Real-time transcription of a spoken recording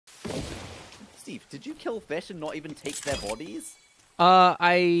Steve, did you kill fish and not even take their bodies?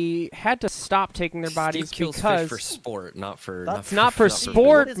 I had to stop taking their bodies Steve kills because fish for sport, not for. That's not for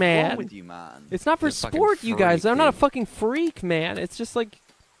sport, What is man. wrong with you, man? It's not for You're a fucking sport, you guys. freak, I'm not a dude. fucking freak, man. It's just like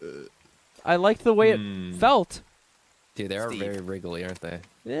I liked the way it felt. Dude, they are Steve. very wriggly, aren't they?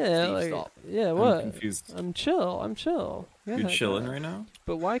 Yeah, Steve, like stop. yeah. What? I'm confused. I'm chill. I'm chill. Yeah, You're chilling God. right now?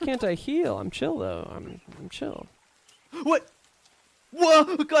 But why can't I heal? I'm chill though. I'm chill. What?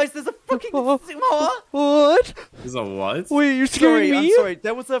 Whoa, guys, there's a fucking Simha! What? Is a what? Wait, you're scaring Sorry, me? I'm sorry.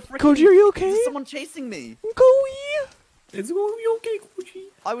 There was a freaking. Koji, are you okay? There's someone chasing me. Koji. It's gonna be okay, Koji.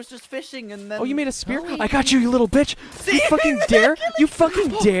 I was just fishing and then. Oh, you made a spear? I got you, you little bitch. You fucking dare? You fucking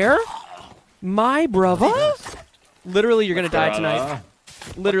dare? My brother? Literally, you're gonna die tonight.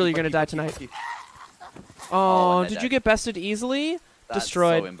 Literally, you're gonna die tonight. Oh, and then did you that- get bested easily? That's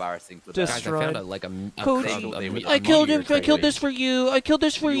Destroyed. So embarrassing for Just- them. Guys, I found Destroyed. a I killed him. meteor I killed crate. this for you. I killed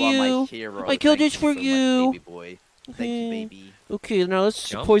this for You are my you. hero. I killed Thank this for so you. much, baby boy. Thank you, Okay. baby. Okay, now let's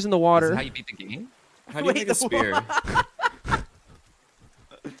Jump? poison the Is water. that how you beat the game? How do you make a spear?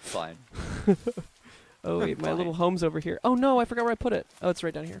 Fine. Oh wait, my Fine. little home's over here. Oh no, I forgot where I put it. Oh, it's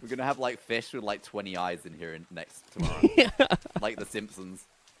right down here. We're gonna have like fish with like 20 eyes in here next tomorrow. Like the Simpsons.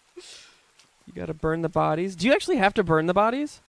 You gotta burn the bodies. Do you actually have to burn the bodies?